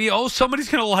social media. Oh, somebody's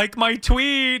going to like my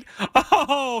tweet.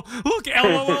 Oh, look,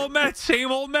 LOL Mets, same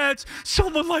old Mets.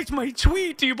 Someone liked my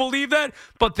tweet. Do you believe that?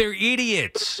 But they're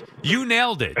idiots. You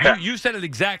nailed it. You said it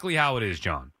exactly how it is,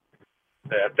 John.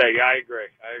 Yeah, thank you. I agree.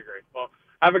 Well,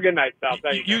 have a good night, Sal.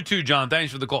 Thank you. You too, John.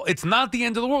 Thanks for the call. It's not the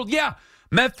end of the world. Yeah,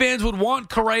 Met fans would want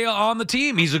Correa on the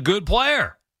team. He's a good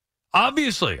player.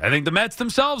 Obviously. I think the Mets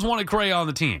themselves wanted Correa on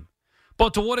the team.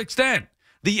 But to what extent?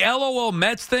 The LOL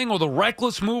Mets thing or the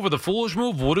reckless move or the foolish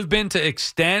move would have been to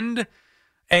extend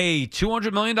a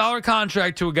 $200 million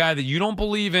contract to a guy that you don't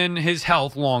believe in his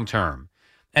health long term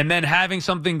and then having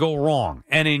something go wrong.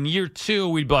 And in year 2,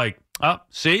 we'd be like, oh,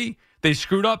 see, they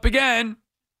screwed up again.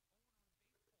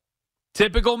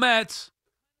 Typical Mets.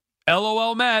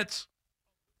 LOL Mets.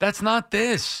 That's not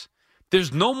this.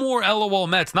 There's no more LOL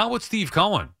Mets. Not with Steve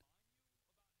Cohen.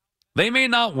 They may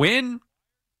not win,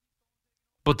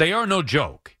 but they are no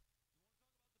joke.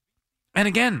 And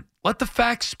again, let the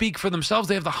facts speak for themselves.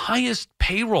 They have the highest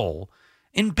payroll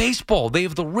in baseball. They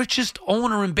have the richest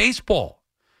owner in baseball.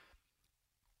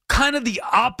 Kind of the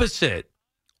opposite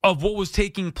of what was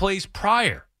taking place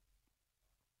prior.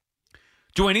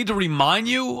 Do I need to remind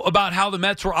you about how the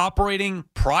Mets were operating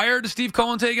prior to Steve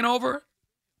Cohen taking over?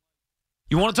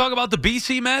 You want to talk about the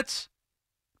BC Mets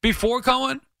before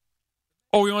Cohen?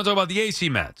 Or you want to talk about the AC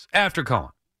Mets after Cohen?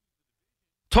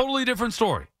 Totally different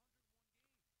story.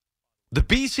 The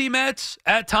BC Mets,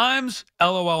 at times,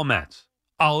 LOL Mets.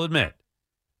 I'll admit.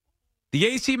 The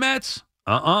AC Mets,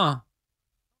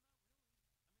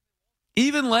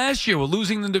 Even last year with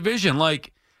losing the division,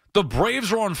 like the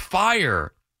Braves were on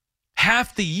fire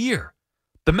half the year.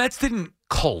 The Mets didn't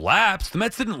collapse. The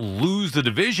Mets didn't lose the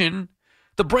division.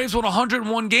 The Braves won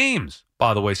 101 games.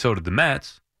 By the way, so did the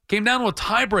Mets. Came down to a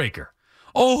tiebreaker.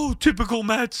 Oh, typical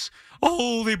Mets.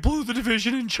 Oh, they blew the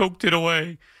division and choked it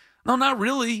away. No, not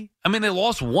really. I mean, they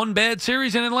lost one bad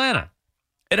series in Atlanta.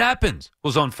 It happens. It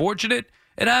was unfortunate.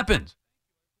 It happens.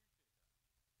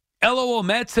 LOL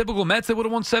Mets, typical Mets, they would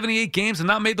have won 78 games and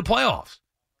not made the playoffs.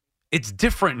 It's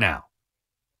different now.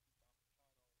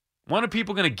 When are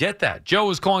people going to get that? Joe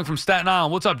is calling from Staten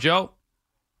Island. What's up, Joe?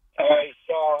 Hey,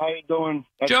 Sal. How you doing?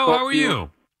 Joe, how are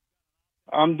you?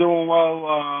 I'm doing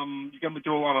well. You got me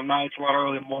through a lot of nights, a lot of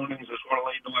early mornings. I just want to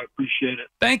let you know I appreciate it.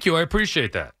 Thank you. I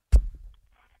appreciate that.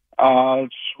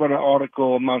 Just read an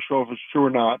article. I'm not sure if it's true or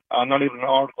not. Not even an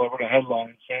article. I read a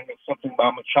headline saying that something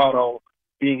about Machado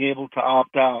being able to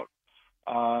opt out.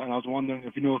 And I was wondering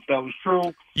if you knew if that was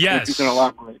true. Yes. If you can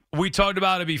elaborate. We talked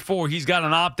about it before. He's got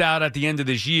an opt-out at the end of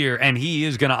this year, and he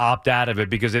is going to opt out of it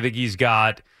because I think he's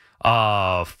got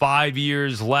 5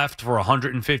 years left for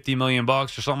 $150 million or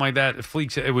something like that.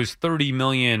 It was $30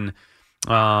 million.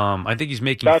 I think he's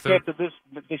making. That's after this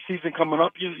season coming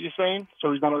up. You're saying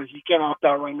so he can't opt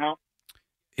out right now.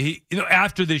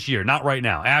 After this year, not right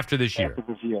now. After this year. After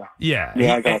this year.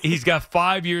 Yeah. He's got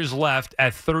 5 years left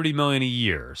at $30 million a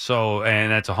year. So,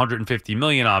 and that's $150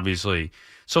 million, obviously.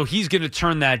 So he's going to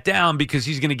turn that down because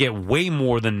he's going to get way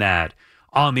more than that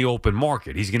on the open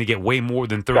market. He's going to get way more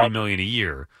than $30 million a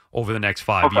year over the next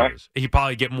 5 years. He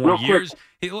probably get more years.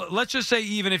 Let's just say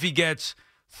even if he gets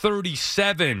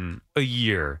 37 a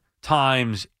year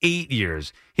times 8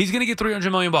 years, he's going to get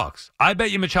 $300 million. I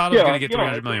bet you Machado's going to get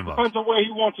 $300 million. Depends on where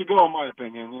he wants to go, in my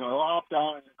opinion. He'll opt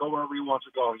out and go wherever he wants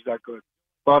to go. He's that good.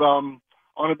 But on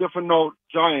a different note,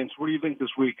 Giants, what do you think this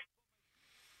week?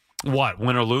 What,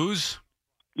 win or lose?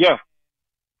 Yeah.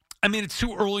 I mean, it's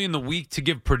too early in the week to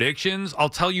give predictions. I'll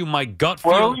tell you my gut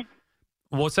feel.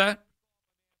 What's that?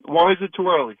 Why is it too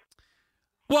early?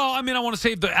 Well, I mean, I want to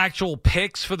save the actual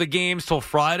picks for the games till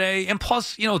Friday. And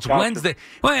plus, it's Wednesday.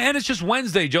 Well, and it's just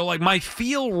Wednesday, Joe. Like, my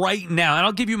feel right now, and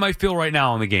I'll give you my feel right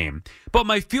now on the game. But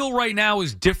my feel right now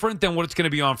is different than what it's going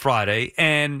to be on Friday.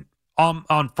 And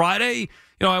on Friday,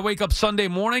 I wake up Sunday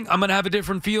morning, I'm going to have a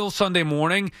different feel Sunday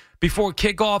morning. Before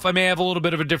kickoff, I may have a little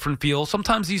bit of a different feel.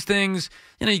 Sometimes these things,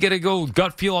 you got to go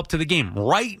gut feel up to the game.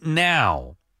 Right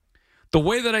now, the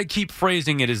way that I keep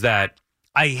phrasing it is that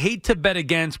I hate to bet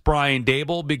against Brian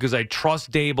Daboll because I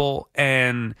trust Daboll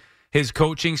and his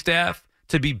coaching staff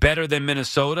to be better than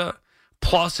Minnesota.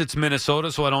 Plus, it's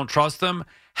Minnesota, so I don't trust them.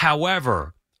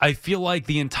 However, I feel like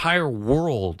the entire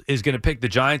world is going to pick the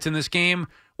Giants in this game,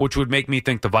 which would make me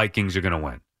think the Vikings are going to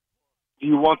win. Do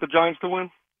you want the Giants to win?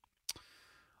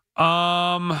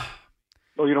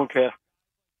 Or you don't care?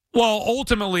 Well,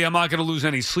 ultimately, I'm not going to lose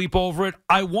any sleep over it.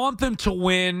 I want them to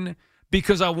win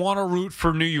because I want to root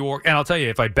for New York. And I'll tell you,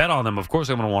 if I bet on them, of course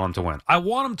I'm going to want them to win. I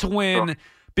want them to win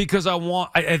because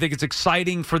I think it's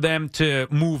exciting for them to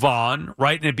move on,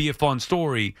 right? And it'd be a fun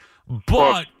story.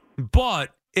 But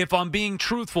if I'm being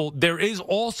truthful, there is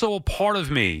also a part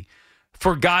of me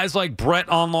for guys like Brett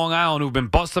on Long Island who've been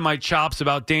busting my chops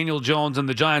about Daniel Jones and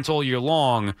the Giants all year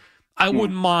long. I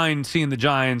wouldn't mind seeing the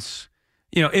Giants,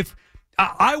 if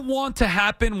I want to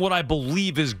happen what I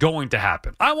believe is going to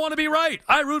happen. I want to be right.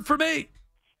 I root for me.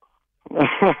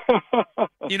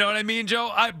 You know what I mean, Joe?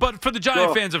 But for the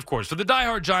Giant fans, of course, for the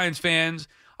diehard Giants fans,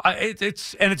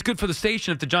 it's good for the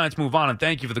station if the Giants move on. And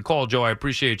thank you for the call, Joe. I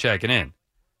appreciate you checking in.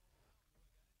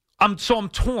 I'm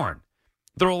torn.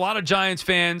 There are a lot of Giants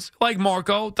fans like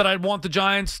Marco that I'd want the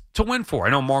Giants to win for. I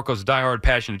know Marco's a diehard,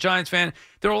 passionate Giants fan.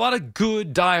 There are a lot of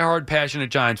good, diehard,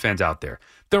 passionate Giants fans out there.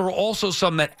 There are also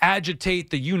some that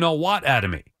agitate the you-know-what out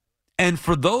of me. And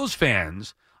for those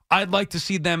fans, I'd like to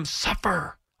see them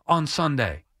suffer on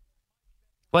Sunday.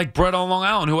 Like Brett on Long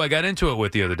Island, who I got into it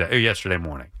with yesterday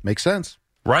morning. Makes sense.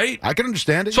 Right? I can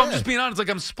understand it. So I'm just being honest. Like,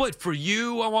 I'm split. For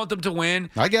you, I want them to win.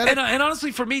 I get it. And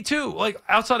honestly, for me, too. Like,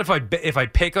 outside if I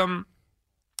pick them,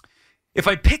 if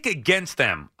I pick against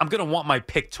them, I'm going to want my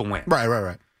pick to win.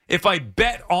 Right. If I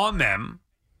bet on them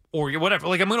or whatever,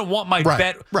 like I'm going to want my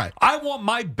bet. Right. I want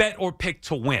my bet or pick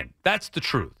to win. That's the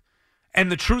truth.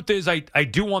 And the truth is I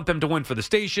do want them to win for the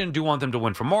station, do want them to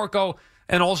win for Marco.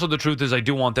 And also the truth is I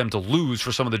do want them to lose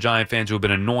for some of the Giant fans who have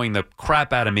been annoying the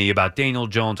crap out of me about Daniel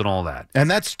Jones and all that.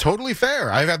 And that's totally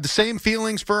fair. I have the same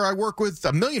feelings I work with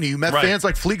a million of you Met fans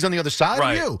like Fleegs on the other side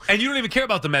of you. And you don't even care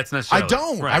about the Mets necessarily. I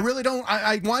don't. I really don't.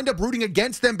 I wind up rooting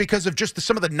against them because of just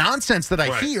some of the nonsense that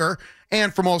I hear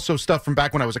and from also stuff from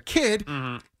back when I was a kid.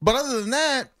 Mm-hmm. But other than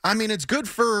that, I mean, it's good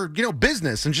for,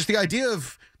 business and just the idea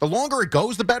of the longer it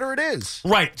goes, the better it is.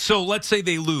 Right. So let's say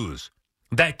they lose.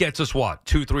 That gets us what?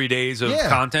 2-3 days of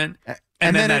content?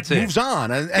 And then that's it moves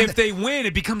on. And if they win,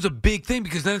 it becomes a big thing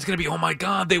because then it's going to be, oh, my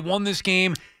God, they won this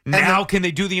game. Now can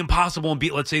they do the impossible and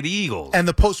beat, let's say, the Eagles? And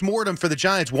the postmortem for the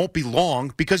Giants won't be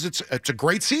long because it's a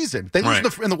great season. They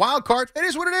lose in the wild card. It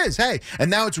is what it is. Hey, and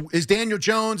now is Daniel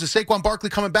Jones, is Saquon Barkley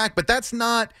coming back? But that's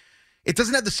not – it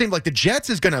doesn't have the same – like the Jets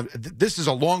is going to – this is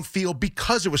a long field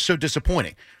because it was so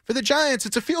disappointing. For the Giants,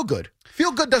 it's a feel-good.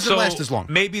 Feel-good doesn't last as long.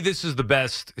 Maybe this is the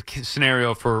best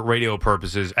scenario for radio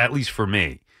purposes, at least for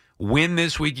me. Win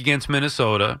this week against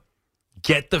Minnesota.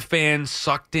 Get the fans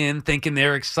sucked in, thinking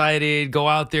they're excited. Go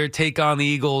out there, take on the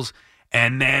Eagles,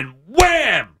 and then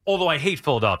wham! Although I hate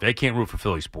Philadelphia. I can't root for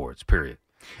Philly sports, period.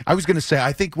 I was going to say,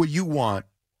 I think what you want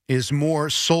is more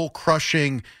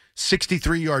soul-crushing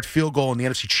 63-yard field goal in the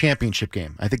NFC Championship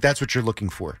game. I think that's what you're looking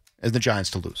for, as the Giants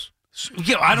to lose.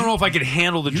 Yeah, I don't know if I could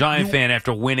handle the Giant fan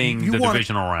after winning the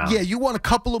divisional round. Yeah, you want a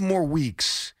couple of more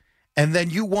weeks, and then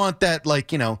you want that,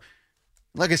 like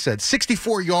I said,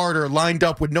 64-yarder lined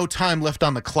up with no time left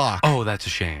on the clock. Oh, that's a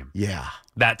shame. Yeah.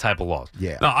 That type of loss.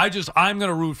 Yeah. No, I'm going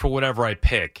to root for whatever I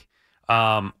pick.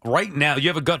 Right now, you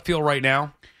have a gut feel right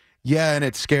now? Yeah, and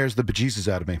it scares the bejesus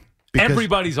out of me.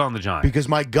 Everybody's on the Giants. Because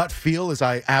my gut feel is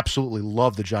I absolutely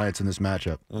love the Giants in this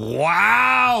matchup.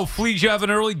 Wow. Fleegs, you have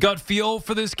an early gut feel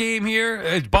for this game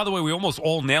here? By the way, we almost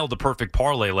all nailed the perfect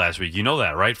parlay last week. You know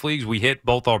that, right, Fleegs? We hit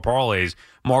both our parlays.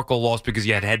 Marco lost because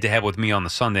you had head-to-head with me on the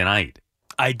Sunday night.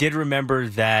 I did remember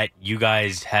that you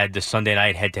guys had the Sunday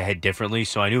night head-to-head differently,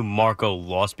 so I knew Marco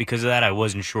lost because of that. I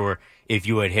wasn't sure if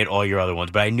you had hit all your other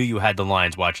ones, but I knew you had the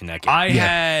Lions watching that game. I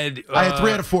had 3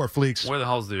 out of 4, Fleeks. Where the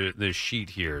hell's the sheet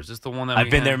here? Is this the one that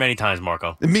I've been there many times,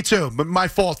 Marco. Me too, but my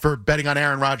fault for betting on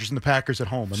Aaron Rodgers and the Packers at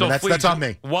home. That's on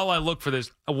me. While I look for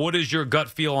this, what is your gut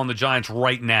feel on the Giants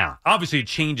right now? Obviously, it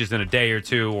changes in a day or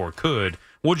two, or could.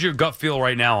 What's your gut feel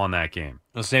right now on that game?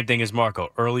 The same thing as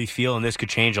Marco. Early feel, and this could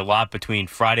change a lot between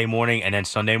Friday morning and then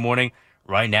Sunday morning.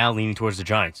 Right now, leaning towards the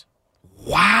Giants.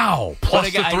 Wow.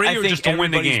 Plus the 3 or just to win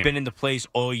the game? Everybody's been in the place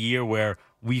all year where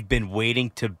we've been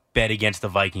waiting to bet against the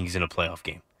Vikings in a playoff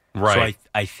game. Right. So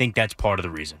I think that's part of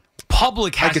the reason.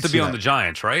 Public has to be on the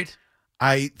Giants, right?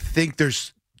 I think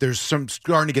there's some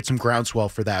starting to get some groundswell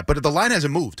for that. But the line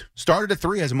hasn't moved. Started at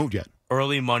 3, hasn't moved yet.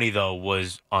 Early money, though,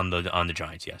 was on the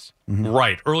Giants, yes. Mm-hmm.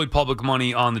 Right. Early public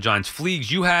money on the Giants.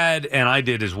 Fleegs, you had, and I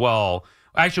did as well.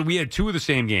 Actually, we had 2 of the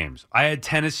same games. I had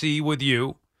Tennessee with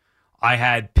you. I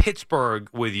had Pittsburgh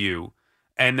with you.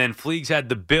 and then Fleegs had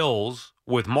the Bills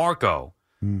with Marco.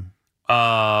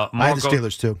 I had the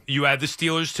Steelers, too. You had the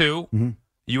Steelers, too. Mm-hmm.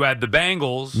 You had the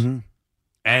Bengals. Mm-hmm.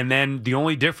 And then the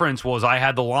only difference was I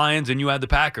had the Lions and you had the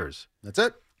Packers. That's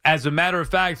it. As a matter of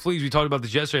fact, Fleegs, we talked about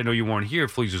this yesterday. I know you weren't here.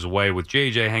 Fleegs was away with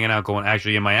JJ, hanging out,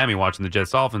 actually in Miami, watching the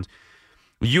Jets Dolphins.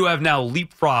 You have now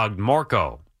leapfrogged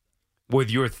Marco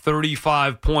with your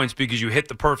 35 points because you hit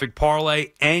the perfect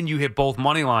parlay and you hit both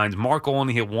money lines. Marco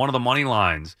only hit one of the money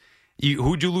lines.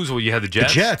 Who'd you lose with? You had the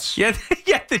Jets? The Jets.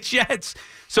 Yeah, the Jets.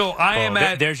 So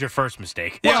There's your first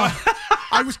mistake. Well,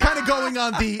 I was kind of going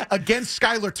on the against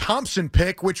Skylar Thompson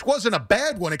pick, which wasn't a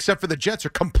bad one, except for the Jets are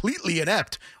completely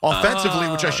inept offensively,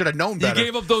 which I should have known better. You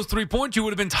gave up those 3 points, you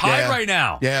would have been tied right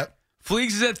now. Yeah. Fleegs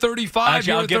is at 35.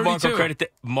 Actually, I'll give Marco credit.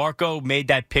 That Marco made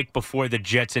that pick before the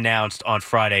Jets announced on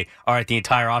Friday. All right, the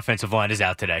entire offensive line is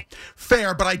out today.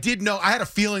 Fair, but I did know. I had a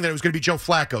feeling that it was going to be Joe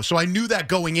Flacco, so I knew that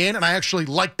going in, and I actually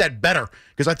liked that better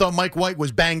because I thought Mike White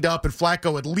was banged up, and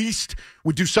Flacco at least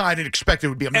would do side and expect it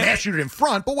would be a mass shooter in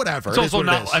front, but whatever. It's also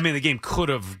not. I mean, the game could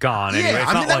have gone anyway. Yeah, It's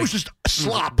I not mean, that like was just a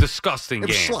slop. Disgusting It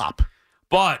was game. slop.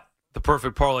 But the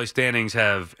perfect parlay standings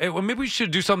have. Well, maybe we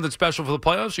should do something special for the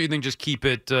playoffs, or you think just keep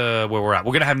it where we're at?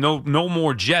 We're going to have no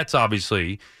more Jets,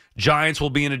 obviously. Giants will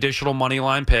be an additional money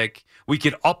line pick. We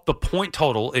could up the point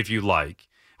total if you like,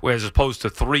 as opposed to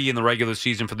 3 in the regular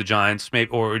season for the Giants,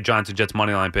 or Giants and Jets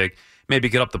money line pick. Maybe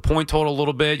get up the point total a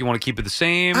little bit. You want to keep it the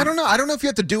same? I don't know. I don't know if you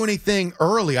have to do anything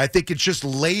early. I think it's just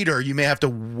later you may have to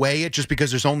weigh it just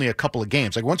because there's only a couple of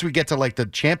games. Like once we get to like the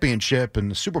championship and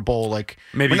the Super Bowl, like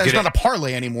maybe it's not a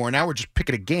parlay anymore. Now we're just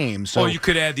picking a game. So you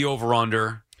could add the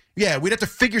over/under. Yeah, we'd have to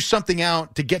figure something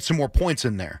out to get some more points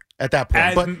in there at that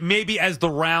point. But maybe as the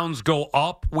rounds go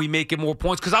up, we make it more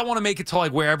points because I want to make it to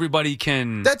like where everybody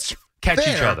can. Catch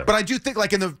fair, each other. But I do think like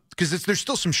because there's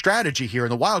still some strategy here in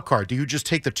the wild card. Do you just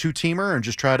take the 2-teamer and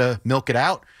just try to milk it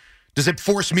out? Does it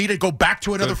force me to go back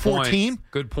to another 4-team?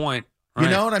 Good point. You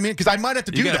know what I mean? Because I might have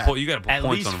to do that. You got to put At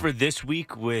points least on them. for this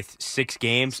week with 6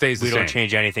 games, Stays the we don't same.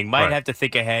 change anything. Might have to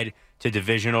think ahead to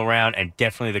divisional round and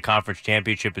definitely the conference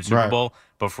championship and Super Bowl.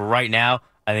 But for right now,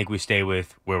 I think we stay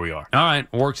with where we are. All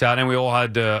right, works out, and we all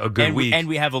had a good week. And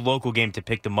we have a local game to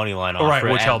pick the money line on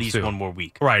for which at helps least too. one more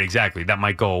week. Right, exactly. That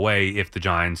might go away if the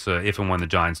Giants, if and when the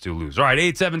Giants do lose. All right,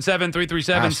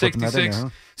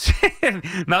 877-337-66.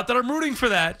 Not that I'm rooting for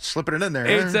that. Slipping it in there.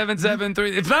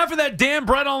 877-3. If not for that damn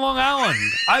bread on Long Island,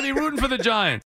 I'd be rooting for the Giants.